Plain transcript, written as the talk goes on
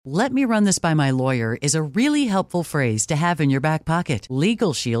"Let me run this by my lawyer" is a really helpful phrase to have in your back pocket.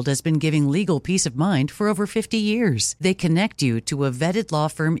 Legal Shield has been giving legal peace of mind for over 50 years. They connect you to a vetted law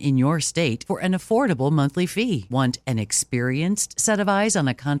firm in your state for an affordable monthly fee. Want an experienced set of eyes on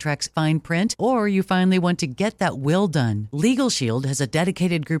a contract's fine print? Or you finally want to get that will done? Legal Shield has a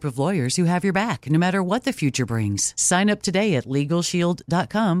dedicated group of lawyers who have your back, no matter what the future brings. Sign up today at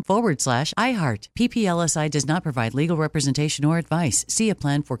LegalShield.com/iHeart. PPLSI does not provide legal representation or advice. See a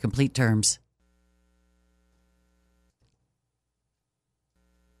plan for complete terms.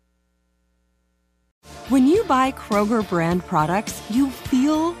 When you buy Kroger brand products, you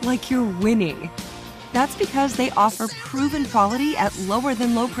feel like you're winning. That's because they offer proven quality at lower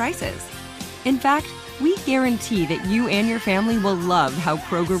than low prices. In fact, we guarantee that you and your family will love how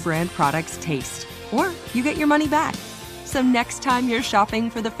Kroger brand products taste, or you get your money back. So next time you're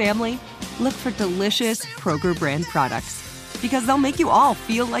shopping for the family, look for delicious Kroger brand products, because they'll make you all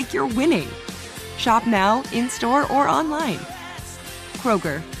feel like you're winning. Shop now, in-store, or online.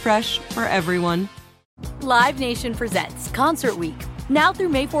 Kroger, fresh for everyone. Live Nation presents Concert Week. Now through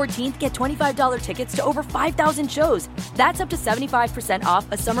May 14th, get $25 tickets to over 5,000 shows. That's up to 75%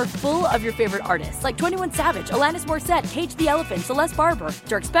 off a summer full of your favorite artists like 21 Savage, Alanis Morissette, Cage the Elephant, Celeste Barber,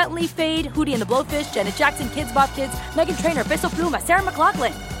 Dierks Bentley, Fade, Hootie and the Blowfish, Janet Jackson, Kidz Bop Kids, Meghan Trainor, Peso Pluma, Sarah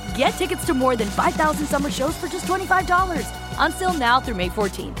McLachlan. Get tickets to more than 5,000 summer shows for just $25. Until now through May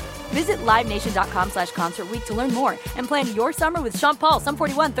 14th. Visit LiveNation.com/Concert Week to learn more and plan your summer with Sean Paul, Sum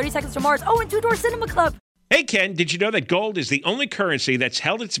 41, 30 Seconds to Mars, and Two Door Cinema Club. Hey, Ken, did you know that gold is the only currency that's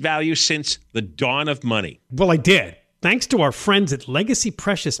held its value since the dawn of money? Well, I did. Thanks to our friends at Legacy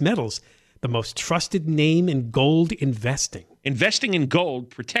Precious Metals, the most trusted name in gold investing. Investing in gold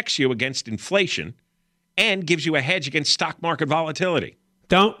protects you against inflation and gives you a hedge against stock market volatility.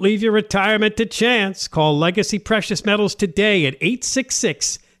 Don't leave your retirement to chance. Call Legacy Precious Metals today at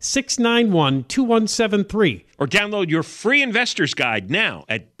 866-691-2173. Or download your free investor's guide now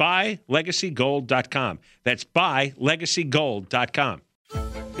at buylegacygold.com. That's buylegacygold.com.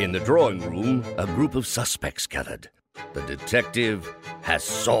 In the drawing room, a group of suspects gathered. The detective has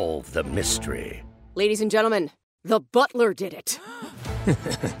solved the mystery. Ladies and gentlemen, the butler did it.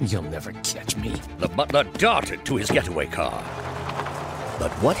 You'll never catch me. The butler darted to his getaway car.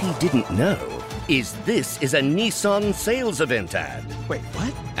 But what he didn't know is this is a Nissan sales event ad. Wait,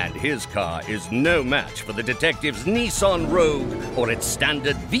 what? And his car is no match for the detective's Nissan Rogue or its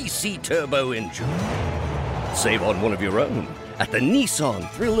standard VC turbo engine. Save on one of your own at the Nissan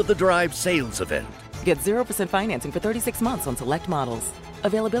Thrill of the Drive sales event. Get 0% financing for 36 months on select models.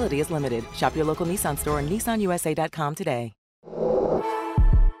 Availability is limited. Shop your local Nissan store and nissanusa.com today.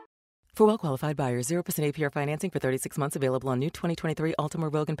 For well-qualified buyers, 0% APR financing for 36 months available on new 2023 Altima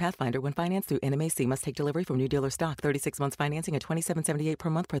Rogue and Pathfinder when financed through NMAC. Must take delivery from new dealer stock. 36 months financing at $27.78 per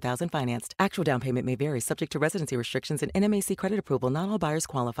month per thousand financed. Actual down payment may vary, subject to residency restrictions and NMAC credit approval. Not all buyers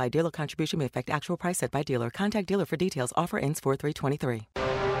qualify. Dealer contribution may affect actual price set by dealer. Contact dealer for details. Offer ends 4/3/23.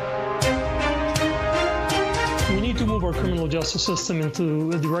 We need to move our criminal justice system into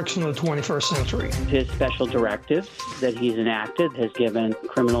the direction of the 21st century. His special directive that he's enacted has given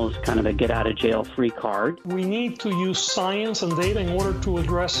criminals kind of a get-out-of-jail-free card. We need to use science and data in order to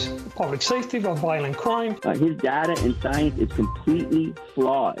address public safety of violent crime. His data and science is completely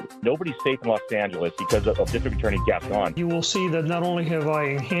flawed. Nobody's safe in Los Angeles because of District Attorney Gascon. You will see that not only have I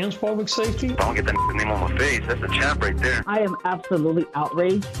enhanced public safety. Don't get that name on my face. That's a chap right there. I am absolutely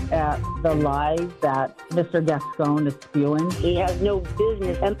outraged at the lies that Mr. Gascon is spewing. He has no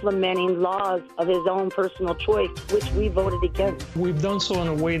business implementing laws of his own personal choice, which we voted against. We've done so in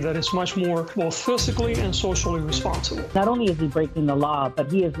a way that is much more both physically and socially responsible. Not only is he breaking the law,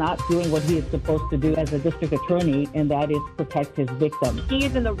 but he is not doing what he is supposed to do as a district attorney, and that is protect his victims. He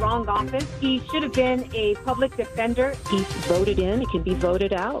is in the wrong office. He should have been a public defender. He's voted in. He can be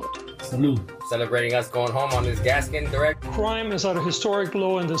voted out. Celebrating us going home on this Gascon direct. Crime is at a historic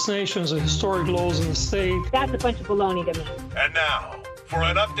low in this nation, is at historic lows in the state. That's a bunch of baloney to me. And now, for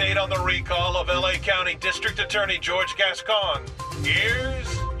an update on the recall of L.A. County District Attorney George Gascon,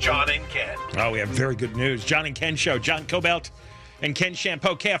 here's John and Ken. Oh, we have very good news. John and Ken Show. John Cobelt and Ken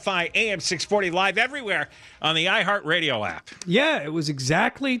Shampoo, KFI, AM 640, live everywhere on the iHeartRadio app. Yeah, it was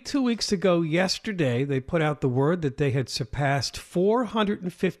exactly 2 weeks ago yesterday. They put out the word that they had surpassed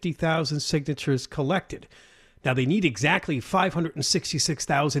 450,000 signatures collected. Now, they need exactly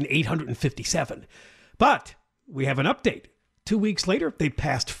 566,857. But we have an update. 2 weeks later, they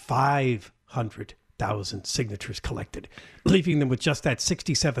passed 500,000 signatures collected, leaving them with just that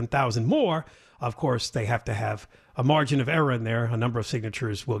 67,000 more. Of course, they have to have a margin of error in there. A number of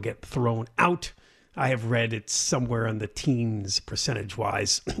signatures will get thrown out. I have read it's somewhere in the teens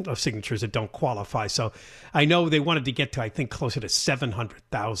percentage-wise of signatures that don't qualify. So I know they wanted to get to, I think, closer to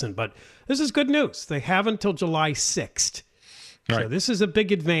 700,000. But this is good news. They have until July 6th. Right. So this is a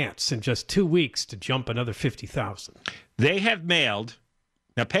big advance in just 2 weeks to jump another 50,000. They have mailed,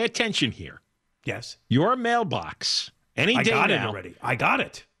 now pay attention here. Yes. Your mailbox, any day now. I got it already. I got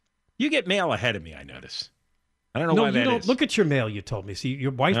it. You get mail ahead of me, I notice. I don't know why that is. No, you don't. Look at your mail, you told me. See,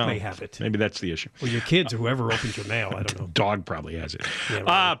 your wife may have it. Maybe that's the issue. Or your kids, or whoever opens your mail. I don't know. Dog probably has it. Yeah,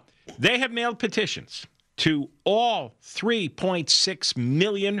 right. They have mailed petitions to all 3.6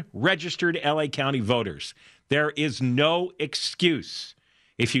 million registered LA County voters. There is no excuse.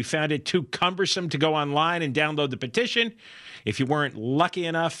 If you found it too cumbersome to go online and download the petition, if you weren't lucky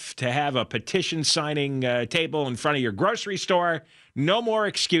enough to have a petition signing table in front of your grocery store, no more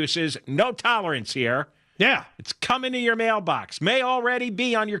excuses, no tolerance here. Yeah. It's coming to your mailbox. May already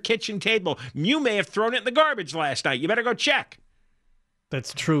be on your kitchen table. You may have thrown it in the garbage last night. You better go check.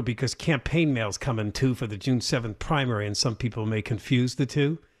 That's true, because campaign mail's coming too for the June 7th primary, and some people may confuse the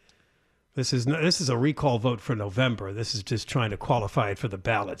two. This is a recall vote for November. This is just trying to qualify it for the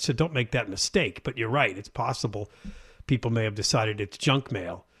ballot. So don't make that mistake. But you're right. It's possible people may have decided it's junk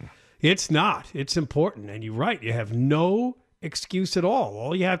mail. It's not. It's important. And you're right. You have no excuse at all.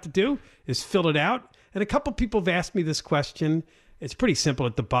 All you have to do is fill it out. And a couple people have asked me this question. It's pretty simple.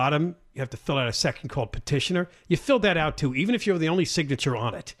 At the bottom, you have to fill out a section called petitioner. You fill that out too, even if you're the only signature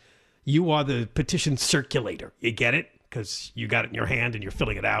on it. You are the petition circulator. You get it? Because you got it in your hand and you're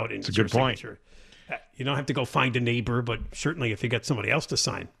filling it out. And it's a good point. Signature. You don't have to go find a neighbor, but certainly if you get somebody else to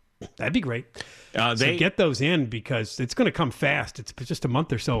sign, that'd be great. So get those in, because it's going to come fast. It's just a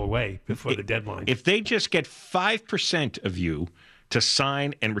month or so away before the deadline. If they just get 5% of you to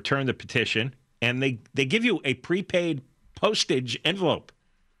sign and return the petition, and they give you a prepaid postage envelope,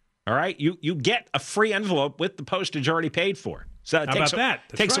 all right? You get a free envelope with the postage already paid for. So How about that?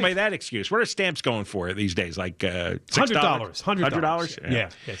 Takes away that excuse. What are stamps going for these days? Like $6? $100. Yeah,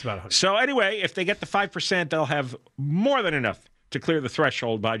 it's about $100. So anyway, if they get the 5%, they'll have more than enough to clear the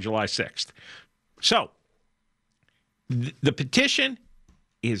threshold by July 6th. So the petition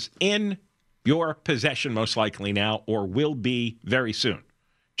is in your possession most likely now, or will be very soon.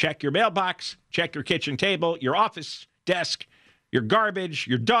 Check your mailbox, check your kitchen table, your office desk, your garbage,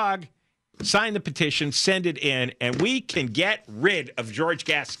 your dog. Sign the petition, send it in, and we can get rid of George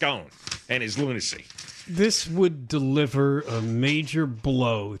Gascon and his lunacy. This would deliver a major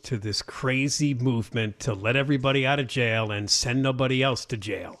blow to this crazy movement to let everybody out of jail and send nobody else to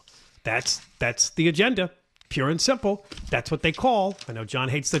jail. That's the agenda, pure and simple. That's what they call, I know John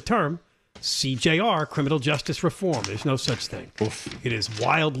hates the term, CJR, criminal justice reform. There's no such thing. Oof. It is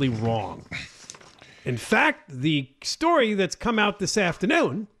wildly wrong. In fact, the story that's come out this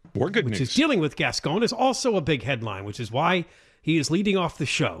afternoon, which is dealing with Gascon, is also a big headline, which is why he is leading off the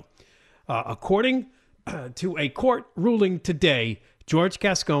show. According to a court ruling today, George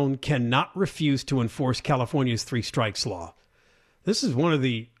Gascon cannot refuse to enforce California's 3 strikes law. This is one of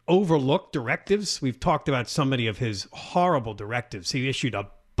the overlooked directives. We've talked about so many of his horrible directives. He issued a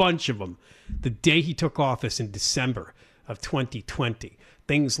bunch of them the day he took office in December of 2020.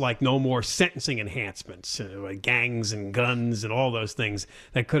 Things like no more sentencing enhancements, gangs and guns and all those things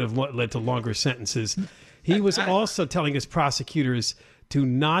that could have led to longer sentences. He was also telling his prosecutors to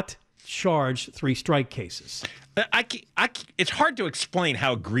not charge 3-strike cases. It's hard to explain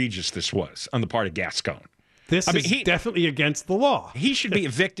how egregious this was on the part of Gascon. This is definitely against the law. He should be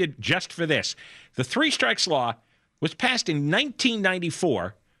evicted just for this. The 3 strikes law was passed in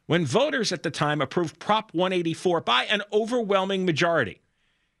 1994 when voters at the time approved Prop 184 by an overwhelming majority.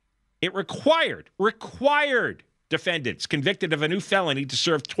 It required defendants convicted of a new felony to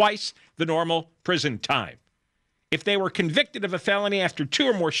serve twice the normal prison time. If they were convicted of a felony after 2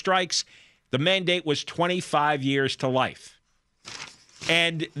 or more strikes, the mandate was 25 years to life.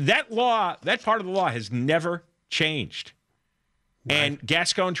 And that part of the law has never changed. Right. And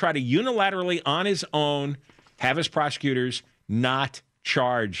Gascon tried to unilaterally on his own have his prosecutors not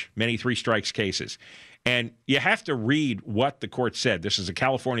charge many 3 strikes cases. And you have to read what the court said. This is a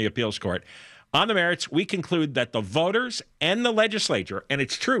California appeals court. On the merits, we conclude that the voters and the legislature, and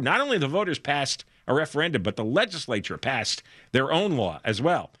it's true, not only the voters passed a referendum, but the legislature passed their own law as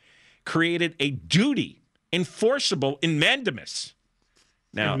well, created a duty enforceable in mandamus.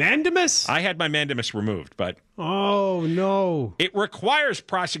 Now, mandamus? I had my mandamus removed, but... Oh, no. It requires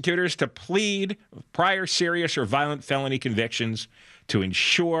prosecutors to plead prior serious or violent felony convictions to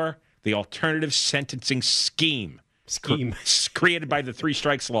ensure the alternative sentencing scheme created by the 3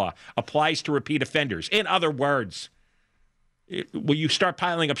 strikes law applies to repeat offenders. In other words, when you start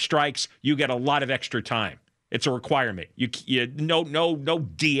piling up strikes, you get a lot of extra time. It's a requirement. No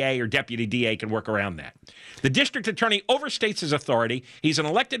DA or deputy DA can work around that. The district attorney overstates his authority. He's an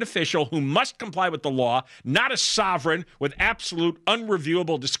elected official who must comply with the law, not a sovereign with absolute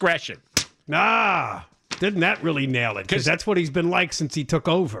unreviewable discretion. Didn't that really nail it? Because that's what he's been like since he took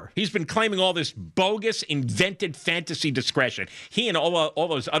over. He's been claiming all this bogus, invented fantasy discretion. He and all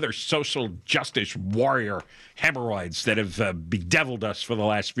those other social justice warrior hemorrhoids that have bedeviled us for the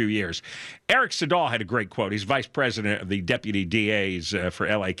last few years. Eric Siddall had a great quote. He's vice president of the deputy DAs for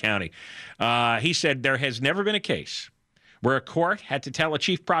L.A. County. He said, there has never been a case where a court had to tell a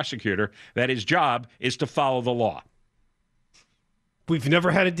chief prosecutor that his job is to follow the law. We've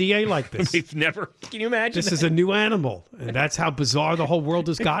never had a DA like this. We've never. Can you imagine? This is a new animal, and that's how bizarre the whole world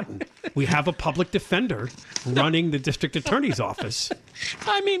has gotten. We have a public defender running the district attorney's office.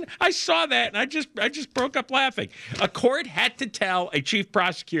 I mean, I saw that, and I just broke up laughing. A court had to tell a chief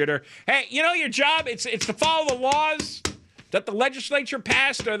prosecutor, hey, your job, it's to follow the laws that the legislature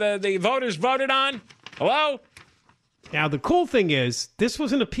passed or the voters voted on. Hello? Now, the cool thing is, this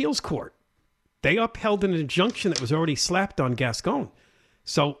was an appeals court. They upheld an injunction that was already slapped on Gascon.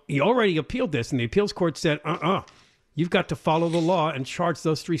 So he already appealed this, and the appeals court said, you've got to follow the law and charge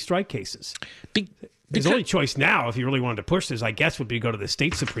those 3 strike cases. His only choice now, if he really wanted to push this, I guess, would be to go to the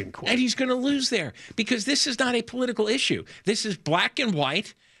state Supreme Court. And he's going to lose there because this is not a political issue. This is black and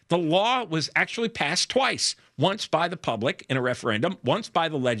white. The law was actually passed twice, once by the public in a referendum, once by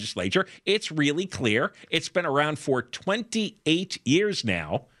the legislature. It's really clear. It's been around for 28 years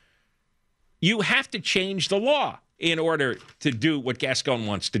now. You have to change the law in order to do what Gascon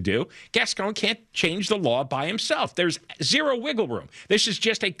wants to do. Gascon can't change the law by himself. There's zero wiggle room. This is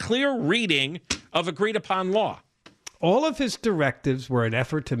just a clear reading of agreed-upon law. All of his directives were an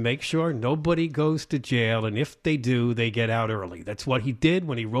effort to make sure nobody goes to jail, and if they do, they get out early. That's what he did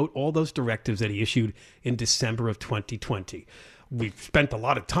when he wrote all those directives that he issued in December of 2020. We've spent a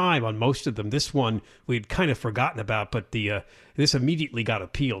lot of time on most of them. This one we'd kind of forgotten about, but this immediately got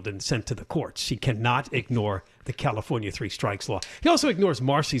appealed and sent to the courts. He cannot ignore the California 3 strikes law. He also ignores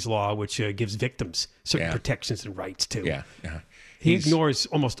Marsy's law, which gives victims certain protections and rights, too. He ignores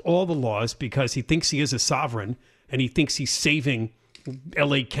almost all the laws because he thinks he is a sovereign, and he thinks he's saving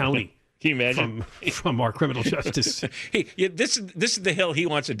L.A. County Can you imagine? From our criminal justice. This is the hill he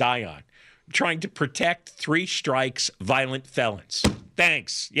wants to die on. Trying to protect 3 strikes violent felons.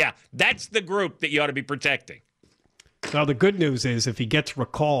 Thanks. Yeah, that's the group that you ought to be protecting. Now, the good news is if he gets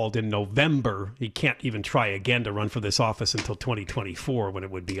recalled in November, he can't even try again to run for this office until 2024 when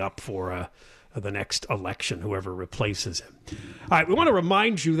it would be up for the next election, whoever replaces him. All right, we want to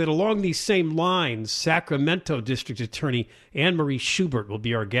remind you that along these same lines, Sacramento District Attorney Anne-Marie Schubert will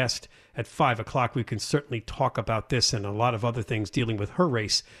be our guest at 5 o'clock. We can certainly talk about this and a lot of other things dealing with her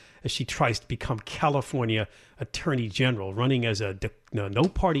race as she tries to become California Attorney General, running as a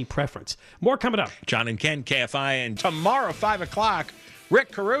no-party preference. More coming up. John and Ken, KFI, and tomorrow, 5 o'clock,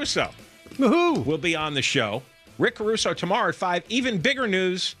 Rick Caruso will be on the show. Rick Caruso tomorrow at 5. Even bigger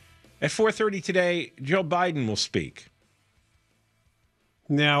news, at 4:30 today, Joe Biden will speak.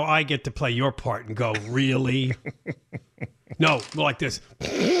 Now I get to play your part and go, really? No, like this.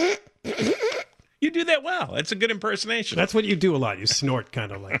 You do that well. That's a good impersonation. That's what you do a lot. You snort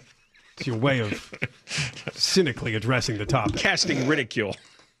kind of like. It's your way of cynically addressing the topic. Casting ridicule.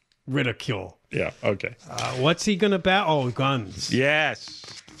 Ridicule. Yeah, okay. What's he going to bat? Oh, guns. Yes.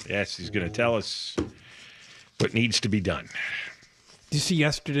 Yes, he's going to tell us what needs to be done. Did you see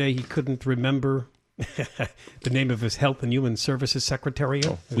yesterday he couldn't remember the name of his Health and Human Services Secretary?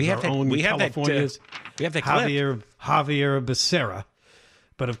 Oh, we have that clip. Javier Becerra.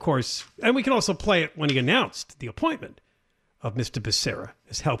 But of course, and we can also play it when he announced the appointment of Mr. Becerra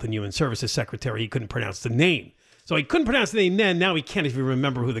as Health and Human Services Secretary. He couldn't pronounce the name. So he couldn't pronounce the name then. Now he can't even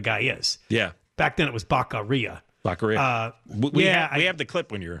remember who the guy is. Yeah. Back then it was Baccaria. Baccaria. We have the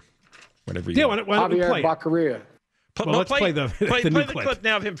clip whenever you... Yeah, why don't we play Baccaria. Let's play the new clip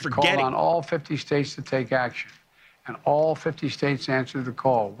now of him forgetting. Call on all 50 states to take action. And all 50 states answered the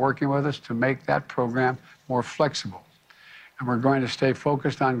call, working with us to make that program more flexible. And we're going to stay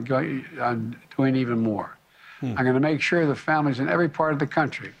focused on doing even more. I'm going to make sure the families in every part of the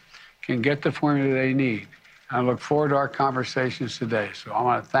country can get the formula they need. And I look forward to our conversations today. So I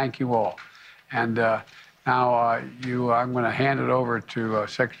want to thank you all. And now I'm going to hand it over to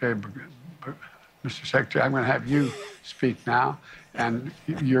Secretary, Mr. Secretary. I'm going to have you speak now and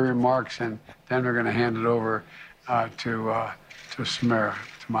your remarks, and then we're going to hand it over to Samara,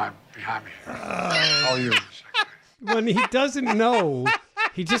 to my behind me here. All yours, Secretary. When he doesn't know,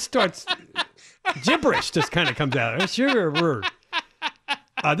 he just starts Gibberish just kind of comes out. Sugar.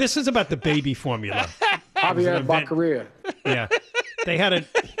 This is about the baby formula. Javier Baccaria. Yeah. They had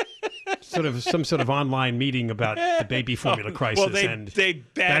some sort of online meeting about the baby formula crisis. Well,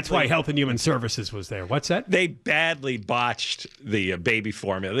 that's why Health and Human Services was there. What's that? They badly botched the baby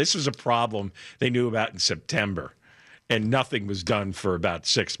formula. This was a problem they knew about in September, and nothing was done for about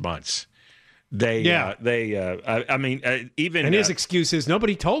 6 months. Even and his excuse is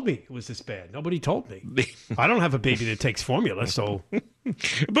nobody told me it was this bad. Nobody told me. I don't have a baby that takes formula, so.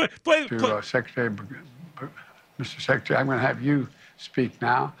 Secretary, Mr. Secretary, I'm going to have you speak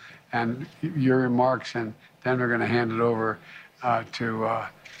now, and your remarks, and then we're going to hand it over to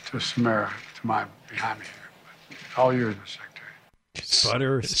Samara, to my behind me here. All yours, Mr.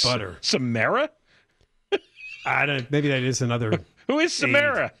 Secretary. Sputter. Samara? I don't. Maybe that is another. Who is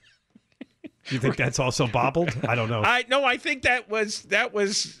Samara? You think that's also bobbled? I don't know. I think that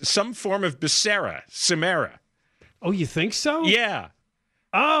was some form of Becerra, Samara. Oh, you think so? Yeah.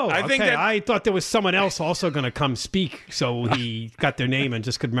 Oh, I thought there was someone else also going to come speak, so he got their name and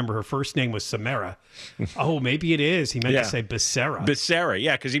just could remember her first name was Samara. Oh, maybe it is. He meant to say Becerra. Becerra,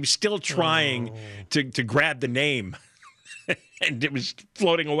 yeah, because he was still trying to grab the name, and it was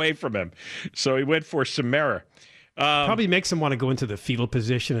floating away from him. So he went for Samara. Probably makes him want to go into the fetal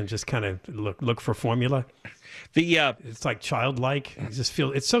position and just kind of look for formula. It's like childlike. You just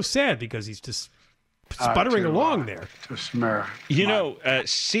feel it's so sad because he's just sputtering along there. To Samara.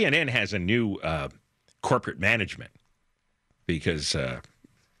 CNN has a new corporate management because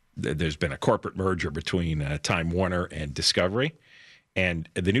there's been a corporate merger between Time Warner and Discovery, and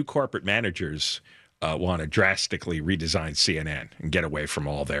the new corporate managers want to drastically redesign CNN and get away from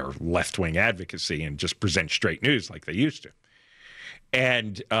all their left-wing advocacy and just present straight news like they used to.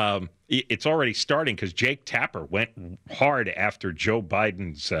 And it's already starting because Jake Tapper went hard after Joe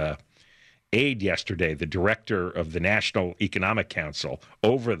Biden's aide yesterday, the director of the National Economic Council,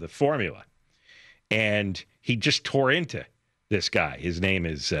 over the formula. And he just tore into this guy. His name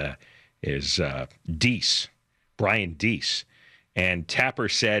is Deese, Brian Deese. And Tapper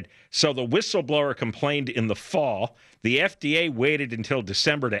said, so the whistleblower complained in the fall. The FDA waited until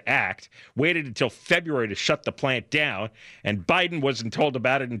December to act, waited until February to shut the plant down, and Biden wasn't told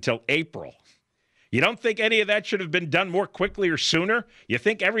about it until April. You don't think any of that should have been done more quickly or sooner? You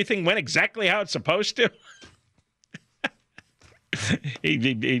think everything went exactly how it's supposed to?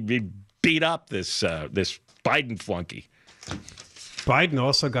 he beat up this Biden flunky. Biden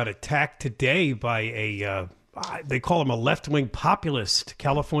also got attacked today by a... they call him a left-wing populist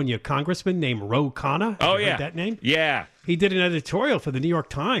California congressman named Ro Khanna. Oh, yeah. Heard that name? Yeah. He did an editorial for the New York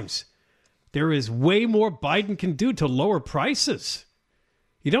Times. There is way more Biden can do to lower prices.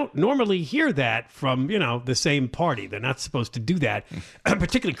 You don't normally hear that from, the same party. They're not supposed to do that,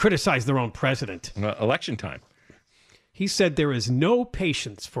 particularly criticize their own president. Election time. He said there is no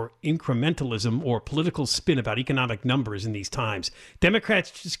patience for incrementalism or political spin about economic numbers in these times. Democrats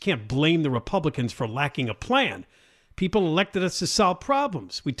just can't blame the Republicans for lacking a plan. People elected us to solve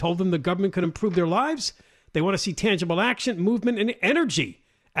problems. We told them the government could improve their lives. They want to see tangible action, movement, and energy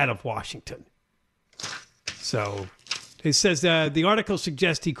out of Washington. So it says the article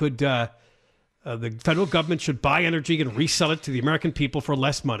suggests he could, the federal government should buy energy and resell it to the American people for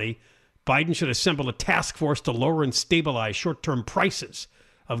less money. Biden should assemble a task force to lower and stabilize short-term prices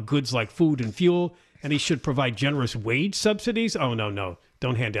of goods like food and fuel, and he should provide generous wage subsidies. Oh, no.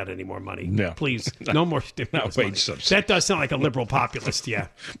 Don't hand out any more money. No. Please, no more stimulus money. Wage subsidies. That does sound like a liberal populist, yeah.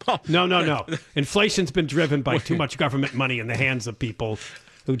 No. Inflation's been driven by too much government money in the hands of people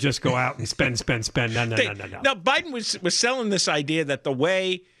who just go out and spend. No. Now, Biden was selling this idea that the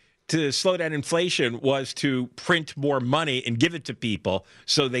way to slow down inflation was to print more money and give it to people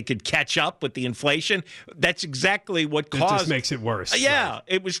so they could catch up with the inflation. That's exactly what caused... It just makes it worse. Yeah, right?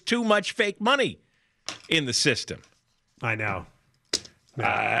 It was too much fake money in the system. I know. No.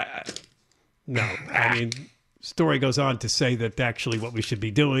 I mean, story goes on to say that actually what we should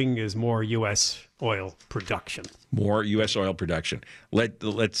be doing is more U.S. oil production. More U.S. oil production.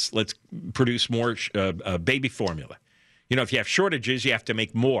 Let's produce more baby formula. If you have shortages, you have to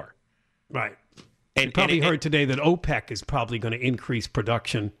make more. Right. And you probably heard today that OPEC is probably going to increase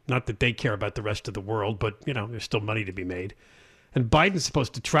production. Not that they care about the rest of the world, but, there's still money to be made. And Biden's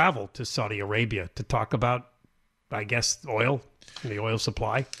supposed to travel to Saudi Arabia to talk about, I guess, oil and the oil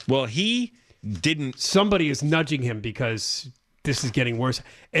supply. Well, he didn't. Somebody is nudging him because this is getting worse.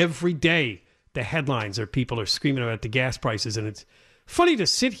 Every day, the headlines are people are screaming about the gas prices. And it's funny to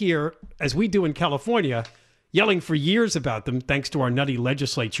sit here, as we do in California, yelling for years about them, thanks to our nutty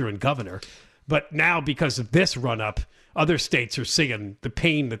legislature and governor. But now, because of this run-up, other states are seeing the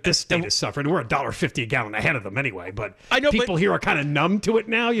pain that this state has suffered. We're $1.50 a gallon ahead of them anyway, but I know, people here are kind of numb to it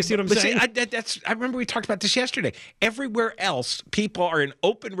now. You see what I'm saying? I remember we talked about this yesterday. Everywhere else, people are in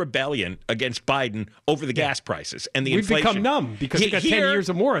open rebellion against Biden over the gas prices and the inflation. We've become numb because we've got 10 years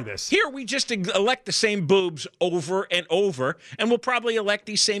or more of this. Here, we just elect the same boobs over and over, and we'll probably elect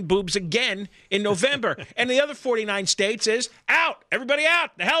these same boobs again in November. And the other 49 states is out. Everybody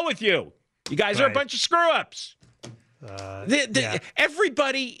out. The hell with you. You guys are a bunch of screw-ups.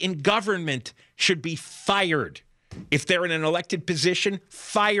 Everybody in government should be fired. If they're in an elected position,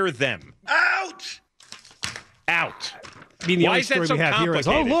 fire them. Out! I mean, the only story we have here is,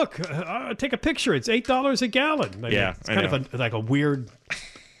 oh, look, take a picture. It's $8 a gallon. It's kind of like a weird,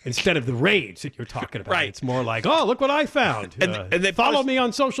 instead of the rage that you're talking about, it's more like, oh, look what I found. And they follow me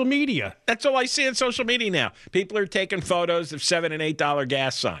on social media. That's all I see on social media now. People are taking photos of $7 and $8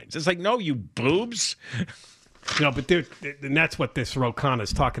 gas signs. It's like, no, you boobs. But and that's what this Ro Khanna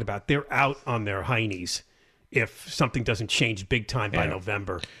is talking about. They're out on their heinies if something doesn't change big time by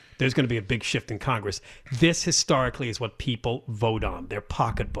November. There's going to be a big shift in Congress. This historically is what people vote on, their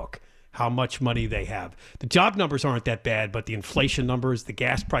pocketbook, how much money they have. The job numbers aren't that bad, but the inflation numbers, the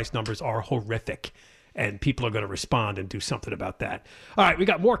gas price numbers are horrific. And people are going to respond and do something about that. All right, we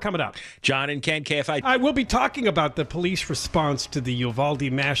got more coming up. John and Ken, KFI. I will be talking about the police response to the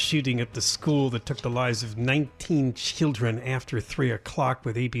Uvalde mass shooting at the school that took the lives of 19 children after 3 o'clock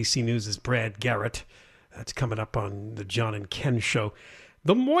with ABC News' Brad Garrett. That's coming up on the John and Ken show.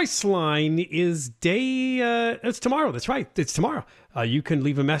 The Moist line is it's tomorrow. That's right. It's tomorrow. You can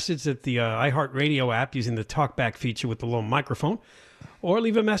leave a message at the iHeartRadio app using the TalkBack feature with the little microphone. Or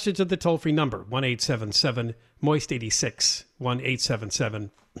leave a message at the toll-free number, 1-877-MOIST-86,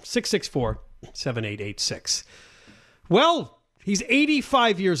 1-877-664-7886. Well, he's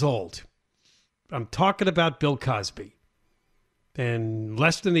 85 years old. I'm talking about Bill Cosby. And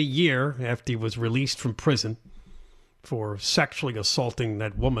less than a year after he was released from prison for sexually assaulting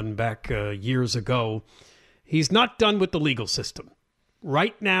that woman back years ago, he's not done with the legal system.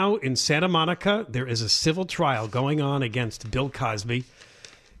 Right now in Santa Monica, there is a civil trial going on against Bill Cosby.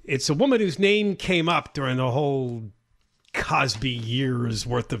 It's a woman whose name came up during the whole Cosby years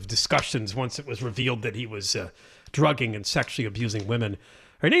worth of discussions once it was revealed that he was drugging and sexually abusing women.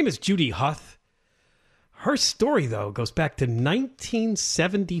 Her name is Judy Huth. Her story, though, goes back to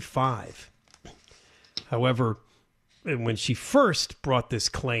 1975. However, when she first brought this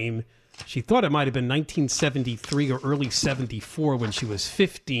claim, she thought it might have been 1973 or early 74 when she was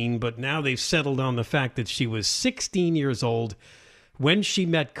 15, but now they've settled on the fact that she was 16 years old when she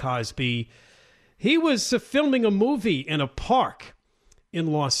met Cosby. He was filming a movie in a park in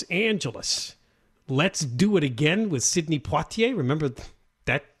Los Angeles. Let's Do It Again with Sidney Poitier. Remember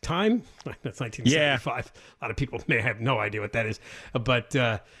that time? That's 1975. A lot of people may have no idea what that is. But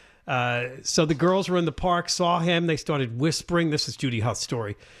so the girls were in the park, saw him. They started whispering. This is Judy Huth's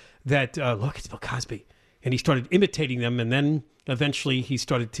story. That, look, it's Bill Cosby. And he started imitating them, and then eventually he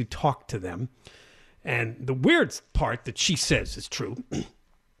started to talk to them. And the weird part that she says is true,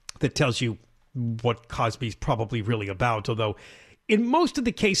 that tells you what Cosby's probably really about, although in most of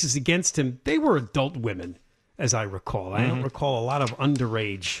the cases against him, they were adult women, as I recall. I don't recall a lot of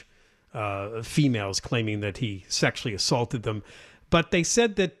underage females claiming that he sexually assaulted them. But they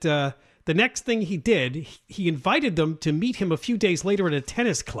said that the next thing he did, he invited them to meet him a few days later at a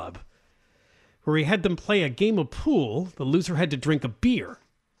tennis club where he had them play a game of pool. The loser had to drink a beer.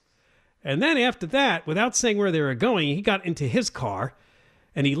 And then after that, without saying where they were going, he got into his car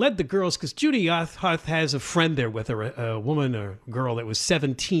and he led the girls, because Judy Huth has a friend there with her, a woman or girl that was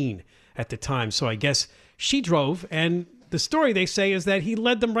 17 at the time. So I guess she drove. And the story, they say, is that he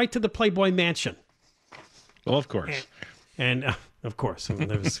led them right to the Playboy Mansion. Well, of course. And of course, I mean,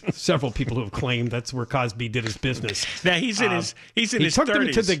 there's several people who have claimed that's where Cosby did his business. Now he's in his 30s. He took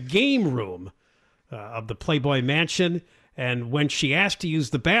them to the game room of the Playboy Mansion, and when she asked to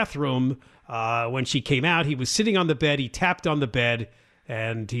use the bathroom, when she came out, he was sitting on the bed. He tapped on the bed,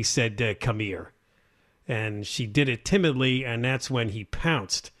 and he said, "Come here." And she did it timidly, and that's when he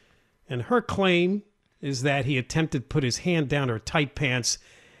pounced. And her claim is that he attempted to put his hand down her tight pants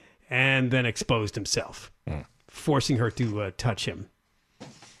and then exposed himself. Forcing her to touch him.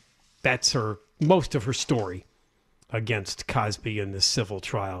 That's most of her story against Cosby in this civil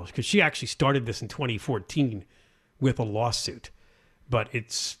trial, because she actually started this in 2014 with a lawsuit, but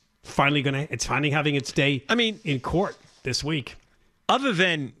it's finally having its day. In court this week. Other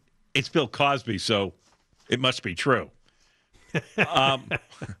than it's Bill Cosby, so it must be true.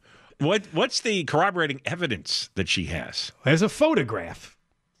 What's the corroborating evidence that she has? There's a photograph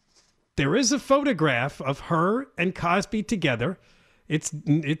there is a photograph of her and Cosby together. It's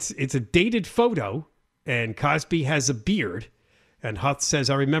a dated photo, and Cosby has a beard. And Huth says,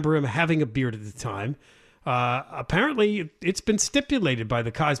 I remember him having a beard at the time. Apparently, it's been stipulated by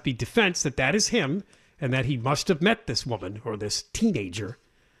the Cosby defense that is him and that he must have met this woman or this teenager.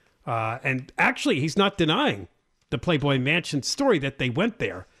 And actually, he's not denying the Playboy Mansion story that they went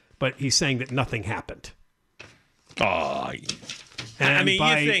there, but he's saying that nothing happened. Oh, and I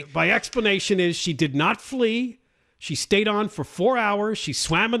mean, by explanation is she did not flee. She stayed on for 4 hours. She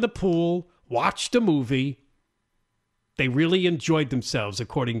swam in the pool, watched a movie. They really enjoyed themselves,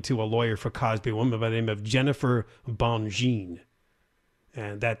 according to a lawyer for Cosby, a woman by the name of Jennifer Bongine.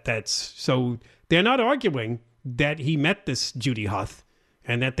 And that's so they're not arguing that he met this Judy Huth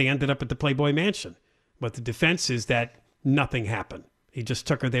and that they ended up at the Playboy Mansion. But the defense is that nothing happened. He just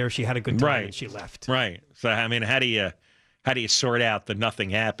took her there. She had a good time and she left. Right. So, I mean, how do you sort out that nothing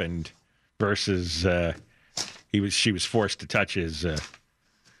happened versus she was forced to touch his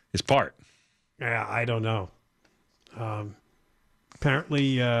part? Yeah, I don't know.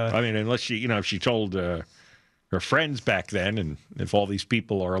 Apparently, I mean, unless if she told her friends back then, and if all these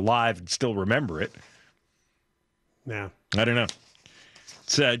people are alive and still remember it, yeah, I don't know.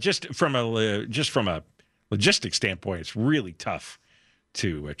 It's just from a logistic standpoint, it's really tough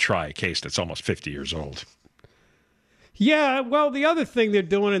to try a case that's almost 50 years old. Yeah, well, the other thing they're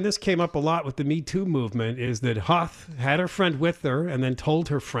doing, and this came up a lot with the Me Too movement, is that Huth had her friend with her and then told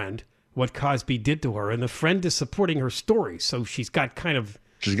her friend what Cosby did to her, and the friend is supporting her story, so she's got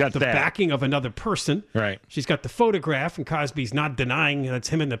the backing of another person. Right. She's got the photograph, and Cosby's not denying that's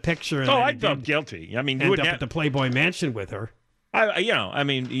him in the picture. And I felt guilty. I mean, you end up at the Playboy Mansion with her.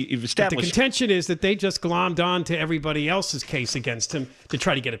 You've established. But the contention is that they just glommed on to everybody else's case against him to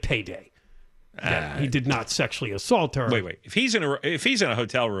try to get a payday. He did not sexually assault her. Wait. If he's in a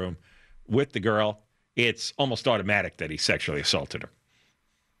hotel room with the girl, it's almost automatic that he sexually assaulted her.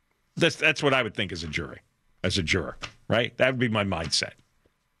 That's what I would think as a juror, right? That would be my mindset.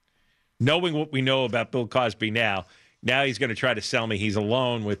 Knowing what we know about Bill Cosby now he's going to try to sell me he's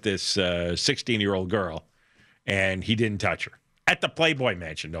alone with this 16-year-old girl, and he didn't touch her. At the Playboy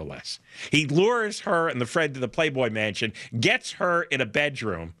Mansion, no less. He lures her and the friend to the Playboy Mansion, gets her in a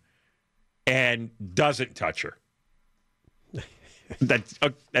bedroom, and doesn't touch her.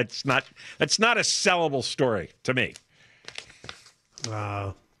 That's not a sellable story to me.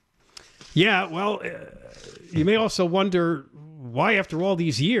 Yeah, well, you may also wonder why after all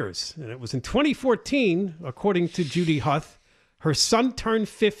these years. And it was in 2014, according to Judy Huth, her son turned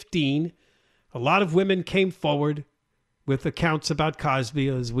 15. A lot of women came forward with accounts about Cosby,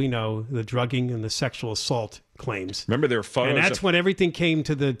 as we know, the drugging and the sexual assault claims. Remember there were photos, and that's when everything came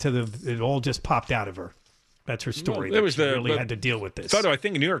to it all just popped out of her. That's her story. Well, she really had to deal with this. Photo, I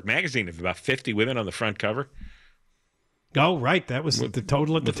think, in New York Magazine of about 50 women on the front cover. Oh, right. That was the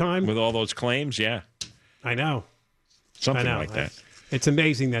total at the time? With all those claims, yeah. I know. Something like that. It's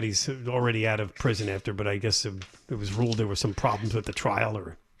amazing that he's already out of prison but I guess it was ruled there were some problems with the trial.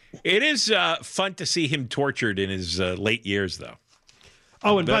 It is fun to see him tortured in his late years, though.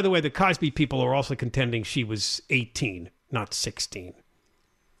 Oh, and by the way, the Cosby people are also contending she was 18, not 16.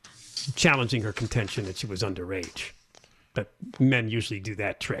 Challenging her contention that she was underage. But men usually do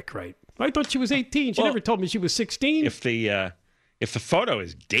that trick, right? I thought she was 18. She never told me she was 16. If the photo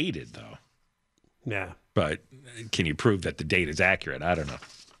is dated, though. Yeah. But can you prove that the date is accurate? I don't know.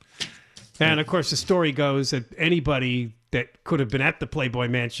 And, of course, the story goes that anybody that could have been at the Playboy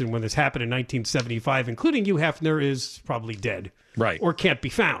Mansion when this happened in 1975, including Hugh Hefner, is probably dead. Right. Or can't be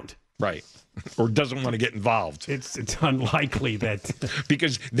found. Right. Or doesn't want to get involved. It's unlikely that...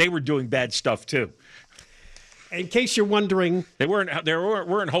 because they were doing bad stuff, too. In case you're wondering... They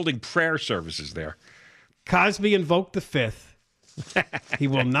weren't holding prayer services there. Cosby invoked the Fifth. He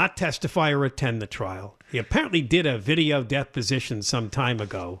will not testify or attend the trial. He apparently did a video deposition some time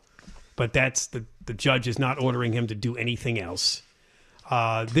ago, but that's the judge is not ordering him to do anything else.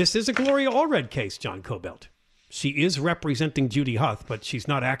 This is a Gloria Allred case, John Cobelt. She is representing Judy Huth, but she's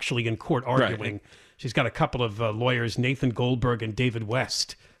not actually in court arguing. Right. She's got a couple of lawyers, Nathan Goldberg and David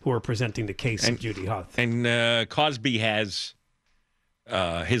West, who are presenting the case of Judy Huth. And Cosby has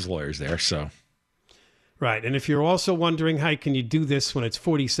his lawyers there, so... Right, and if you're also wondering how can you do this when it's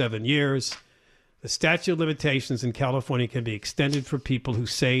 47 years, the statute of limitations in California can be extended for people who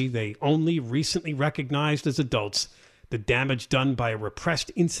say they only recently recognized as adults the damage done by a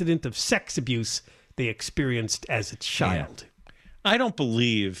repressed incident of sex abuse they experienced as a child. Yeah. I don't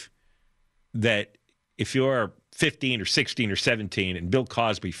believe that if you're 15 or 16 or 17 and Bill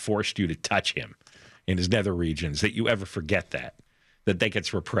Cosby forced you to touch him in his nether regions, that you ever forget that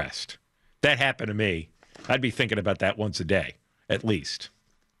gets repressed. That happened to me. I'd be thinking about that once a day, at least.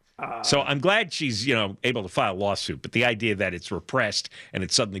 So I'm glad she's, able to file a lawsuit, but the idea that it's repressed and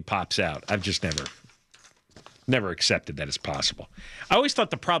it suddenly pops out, I've just never accepted that as possible. I always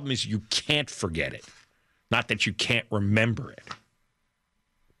thought the problem is you can't forget it, not that you can't remember it.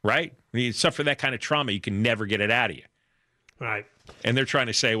 Right? When you suffer that kind of trauma, you can never get it out of you. Right. And they're trying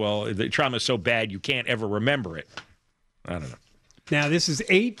to say, well, the trauma is so bad you can't ever remember it. I don't know. Now, this is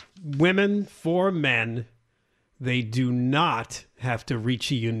 8 women, 4 men. They do not have to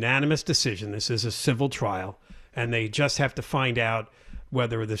reach a unanimous decision. This is a civil trial, and they just have to find out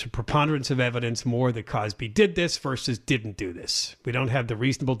whether there's a preponderance of evidence more that Cosby did this versus didn't do this. We don't have the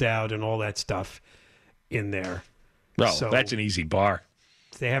reasonable doubt and all that stuff in there. Well, so that's an easy bar.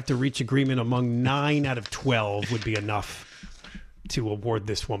 They have to reach agreement among 9 out of 12 would be enough to award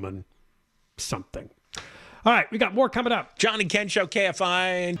this woman something. All right, we got more coming up. John and Ken Show,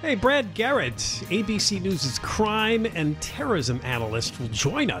 KFI. Hey, Brad Garrett, ABC News' crime and terrorism analyst, will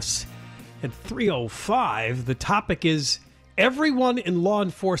join us at 3:05. The topic is everyone in law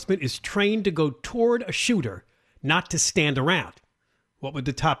enforcement is trained to go toward a shooter, not to stand around. What would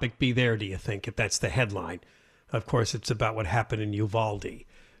the topic be there, do you think, if that's the headline? Of course, it's about what happened in Uvalde,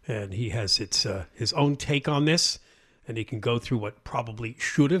 and he has his own take on this, and he can go through what probably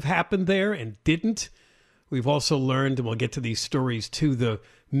should have happened there and didn't. We've also learned, and we'll get to these stories too, the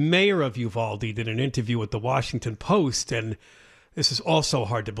mayor of Uvalde did an interview with the Washington Post, and this is also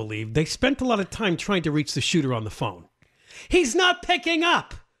hard to believe. They spent a lot of time trying to reach the shooter on the phone. He's not picking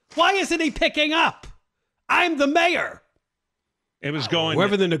up. Why isn't he picking up? I'm the mayor. It was going...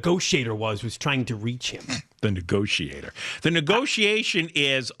 Whoever the negotiator was trying to reach him. The negotiator. The negotiation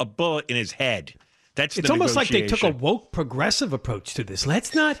is a bullet in his head. It's almost like they took a woke progressive approach to this.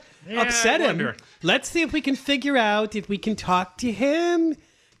 Let's not upset him. Let's see if we can figure out if we can talk to him,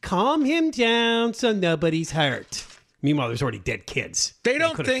 calm him down so nobody's hurt. Meanwhile, there's already dead kids. They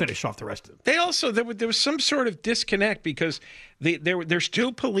don't could have finished off the rest of them. They also, there was some sort of disconnect because there's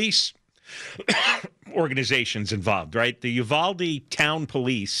 2 police organizations involved, right? The Uvalde Town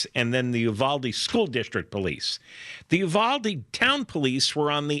Police and then the Uvalde School District Police. The Uvalde Town Police were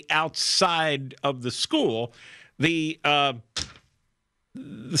on the outside of the school. The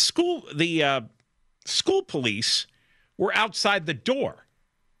school police were outside the door.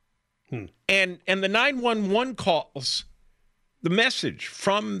 And the 911 calls, the message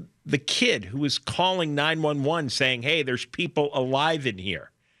from the kid who was calling 911 saying, hey, there's people alive in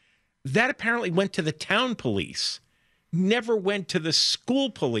here. That apparently went to the town police, never went to the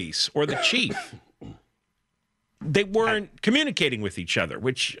school police or the chief. They weren't communicating with each other,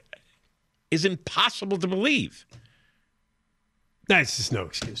 which is impossible to believe. That's just no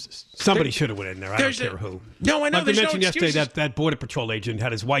excuses. Somebody should have went in there. I don't care who. No, I know. Like they mentioned yesterday that Border Patrol agent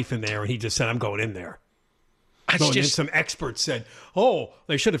had his wife in there, and he just said, I'm going in there. And then some experts said,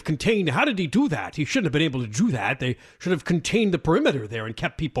 they should have contained. How did he do that? He shouldn't have been able to do that. They should have contained the perimeter there and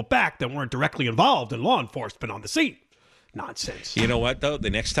kept people back that weren't directly involved in law enforcement on the scene. Nonsense. You know what, though? The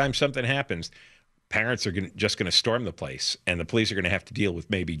next time something happens, parents are just going to storm the place, and the police are going to have to deal with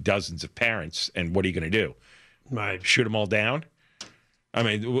maybe dozens of parents. And what are you going to do? Right. Shoot them all down? I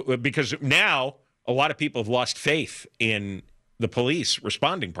mean, because now a lot of people have lost faith in the police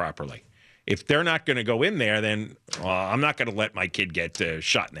responding properly. If they're not going to go in there, then I'm not going to let my kid get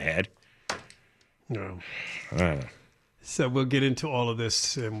shot in the head. No. So we'll get into all of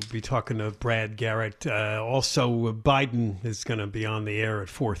this, and we'll be talking to Brad Garrett. Also, Biden is going to be on the air at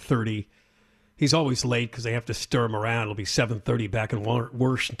 4:30. He's always late because they have to stir him around. It'll be 7:30 back in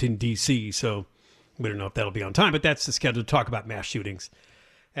Washington, D.C., so we don't know if that'll be on time, but that's the schedule to talk about mass shootings.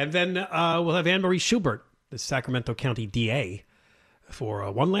 And then we'll have Anne Marie Schubert, the Sacramento County DA,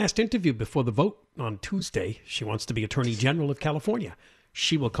 for one last interview before the vote on Tuesday. She wants to be Attorney General of California.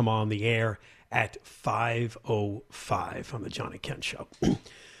 She will come on the air at 5:05 on the John and Ken Show.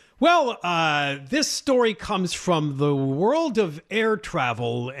 Well, this story comes from the world of air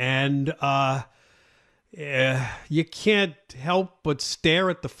travel, and you can't help but stare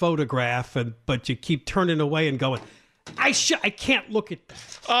at the photograph, but you keep turning away and going, I can't look at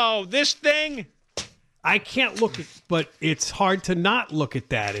that. Oh, this thing? I can't look at, but it's hard to not look at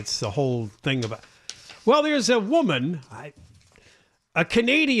that. It's the whole thing about, well, there's a woman, a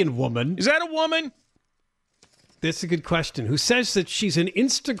Canadian woman. Is that a woman? That's a good question. Who says that she's an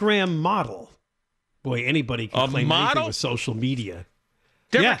Instagram model. Boy, anybody can claim anything with social media.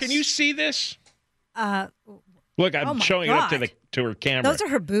 Deborah, can you see this? Look, I'm showing it up to her camera. Those are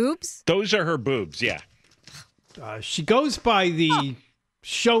her boobs? Those are her boobs, yeah. She goes by the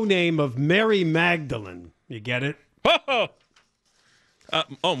show name of Mary Magdalene. You get it? Oh!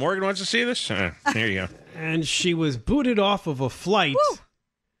 Morgan wants to see this? There you go. And she was booted off of a flight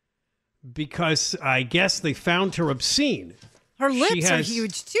because I guess they found her obscene. Her lips are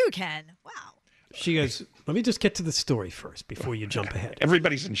huge too, Ken. Wow. She has, let me just get to the story first before you jump ahead.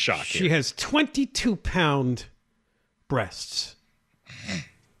 Everybody's in shock She has 22-pound breasts.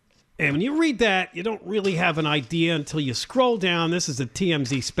 And when you read that, you don't really have an idea until you scroll down. This is a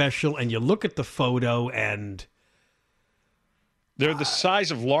TMZ special, and you look at the photo, and they're the size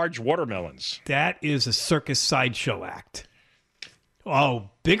of large watermelons. That is a circus sideshow act. Oh,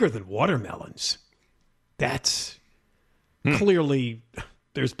 bigger than watermelons. That's clearly,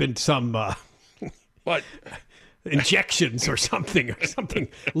 there's been some what injections or something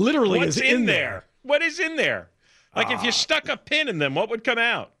literally What's is in there. What is in there? Like if you stuck a pin in them, what would come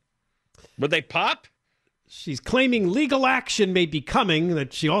out? Would they pop? She's claiming legal action may be coming,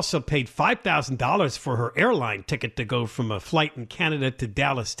 that she also paid $5,000 for her airline ticket to go from a flight in Canada to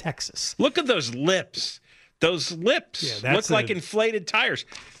Dallas, Texas. Look at those lips. Those lips look like inflated tires.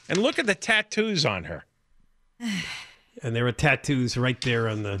 And look at the tattoos on her. And there are tattoos right there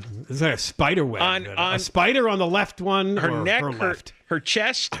on the... Is that a spider web? A spider on the left one? Her neck, her left? Her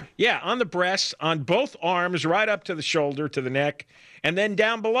chest. Yeah, on the breasts, on both arms, right up to the shoulder, to the neck. And then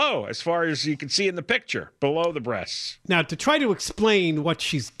down below, as far as you can see in the picture, below the breasts. Now, to try to explain what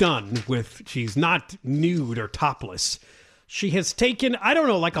she's done with... She's not nude or topless. She has taken, I don't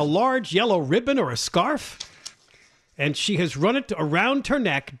know, like a large yellow ribbon or a scarf... And she has run it around her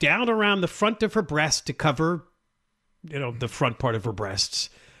neck, down around the front of her breast to cover, the front part of her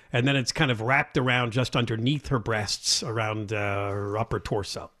breasts. And then it's kind of wrapped around just underneath her breasts, around her upper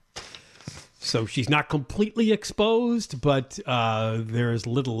torso. So she's not completely exposed, but there is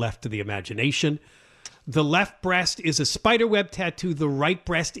little left to the imagination. The left breast is a spiderweb tattoo. The right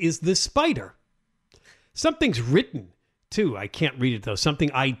breast is the spider. Something's written, too. I can't read it, though.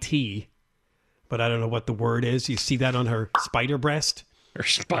 Something IT. But I don't know what the word is. You see that on her spider breast? Her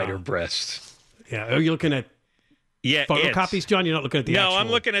spider breast. Yeah. Are you looking at photocopies, John? You're not looking at the actual... No, I'm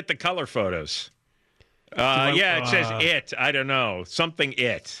looking at the color photos. It says it. I don't know. Something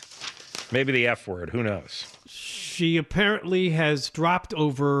it. Maybe the F word. Who knows? She apparently has dropped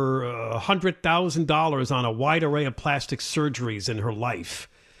over $100,000 on a wide array of plastic surgeries in her life,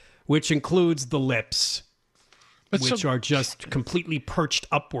 which includes the lips. Which are just completely perched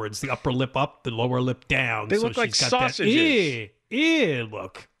upwards. The upper lip up, the lower lip down. They look like sausages.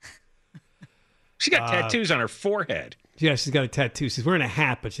 Look. She got tattoos on her forehead. Yeah, she's got a tattoo. She's wearing a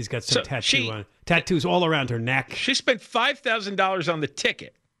hat, but she's got some tattoo on. Tattoos all around her neck. She spent $5,000 on the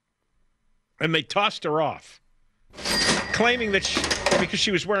ticket, and they tossed her off, claiming that because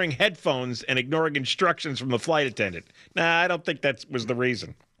she was wearing headphones and ignoring instructions from the flight attendant. Nah, I don't think that was the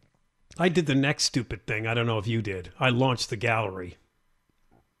reason. I did the next stupid thing. I don't know if you did. I launched the gallery.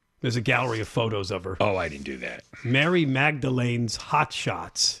 There's a gallery of photos of her. Oh, I didn't do that. Mary Magdalene's Hot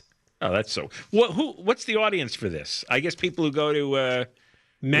Shots. Oh, that's so... What's the audience for this? I guess people who go to...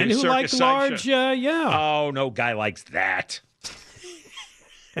 Men who like large, yeah. Oh, no guy likes that.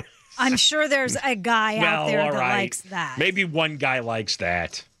 I'm sure there's a guy out there that likes that. Maybe one guy likes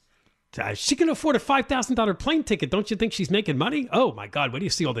that. She can afford a $5,000 plane ticket. Don't you think she's making money? Oh, my God. Where do you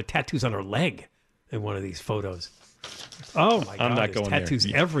see all the tattoos on her leg in one of these photos? Oh, my God. I'm not going tattoos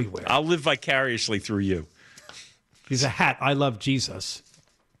there. Everywhere. I'll live vicariously through you. She's a hat. I love Jesus.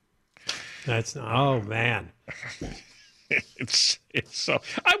 That's oh, man. It's so...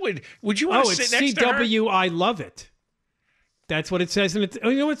 Would you want to sit next to her? CW, I love it. That's what it says. And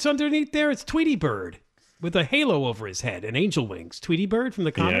you know what's underneath there? It's Tweety Bird. With a halo over his head and angel wings. Tweety Bird from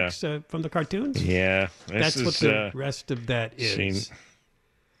the comics, from the cartoons? Yeah. That's what the rest of that is.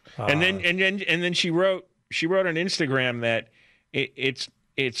 And then she wrote on Instagram that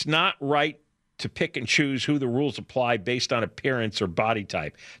it's not right to pick and choose who the rules apply based on appearance or body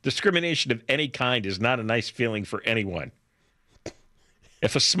type. Discrimination of any kind is not a nice feeling for anyone.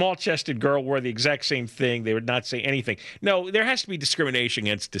 If a small-chested girl wore the exact same thing, they would not say anything. No, there has to be discrimination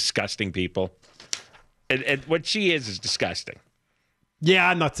against disgusting people. And what she is disgusting. Yeah,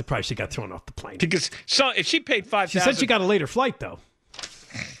 I'm not surprised she got thrown off the plane. Because if she paid $5,000... She said she got a later flight, though.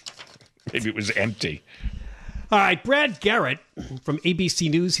 Maybe it was empty. All right, Brad Garrett from ABC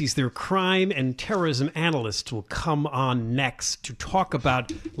News, he's their crime and terrorism analyst, will come on next to talk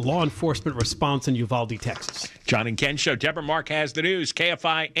about law enforcement response in Uvalde, Texas. John and Ken Show. Deborah Mark has the news.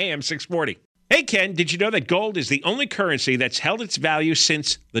 KFI AM 640. Hey, Ken, did you know that gold is the only currency that's held its value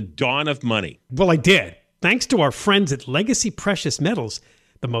since the dawn of money? Well, I did. Thanks to our friends at Legacy Precious Metals,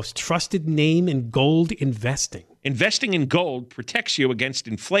 the most trusted name in gold investing. Investing in gold protects you against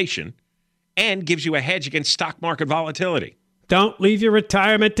inflation and gives you a hedge against stock market volatility. Don't leave your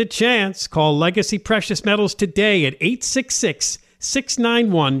retirement to chance. Call Legacy Precious Metals today at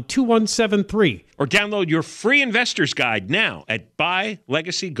 866-691-2173. Or download your free investor's guide now at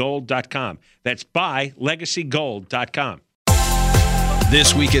buylegacygold.com. That's buylegacygold.com.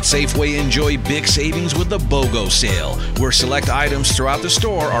 This week at Safeway, enjoy big savings with the BOGO sale, where select items throughout the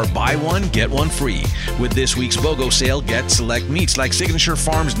store are buy one, get one free. With this week's BOGO sale, get select meats like Signature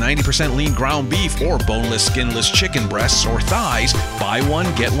Farms 90% lean ground beef or boneless, skinless chicken breasts or thighs, buy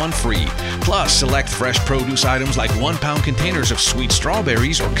one, get one free. Plus, select fresh produce items like 1 pound containers of sweet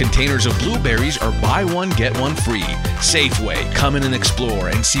strawberries or containers of blueberries are buy one, get one free. Safeway, come in and explore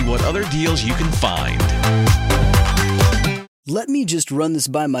and see what other deals you can find. "Let me just run this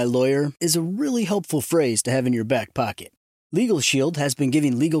by my lawyer" is a really helpful phrase to have in your back pocket. Legal Shield has been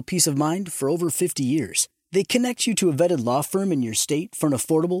giving legal peace of mind for over 50 years. They connect you to a vetted law firm in your state for an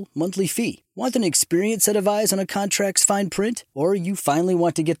affordable monthly fee. Want an experienced set of eyes on a contract's fine print? Or you finally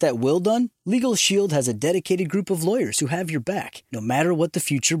want to get that will done? Legal Shield has a dedicated group of lawyers who have your back, no matter what the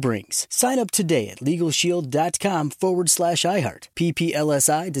future brings. Sign up today at LegalShield.com/iHeart.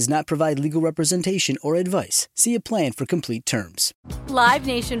 PPLSI does not provide legal representation or advice. See a plan for complete terms. Live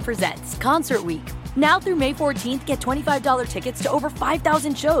Nation presents Concert Week. Now through May 14th, get $25 tickets to over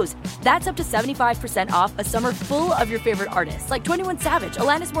 5,000 shows. That's up to 75% off a summer full of your favorite artists like 21 Savage,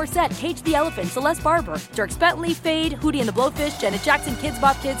 Alanis Morissette, Cage the Elephant, Celeste Barber, Dierks Bentley, Fade, Hootie and the Blowfish, Janet Jackson, Kidz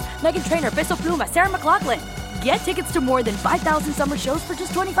Bop Kids, Meghan Trainor, Peso Pluma, Sarah McLachlan. Get tickets to more than 5,000 summer shows for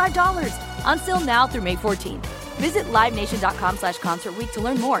just $25. Until now through May 14th. Visit LiveNation.com/Concert Week to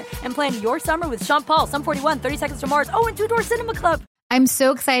learn more and plan your summer with Sean Paul, Sum 41, 30 Seconds to Mars, and Two Door Cinema Club. I'm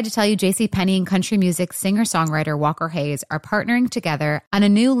so excited to tell you JCPenney and country music singer-songwriter Walker Hayes are partnering together on a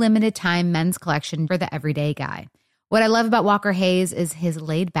new limited-time men's collection for the everyday guy. What I love about Walker Hayes is his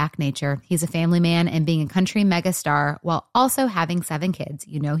laid-back nature. He's a family man, and being a country megastar while also having 7 kids,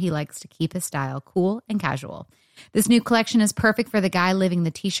 you know he likes to keep his style cool and casual. This new collection is perfect for the guy living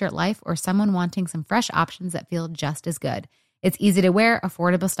the t-shirt life or someone wanting some fresh options that feel just as good. It's easy to wear,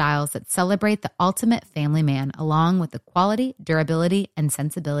 affordable styles that celebrate the ultimate family man, along with the quality, durability, and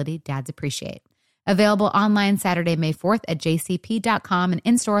sensibility dads appreciate. Available online Saturday, May 4th at jcp.com and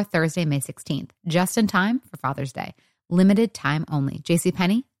in-store Thursday, May 16th. Just in time for Father's Day. Limited time only.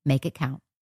 JCPenney, make it count.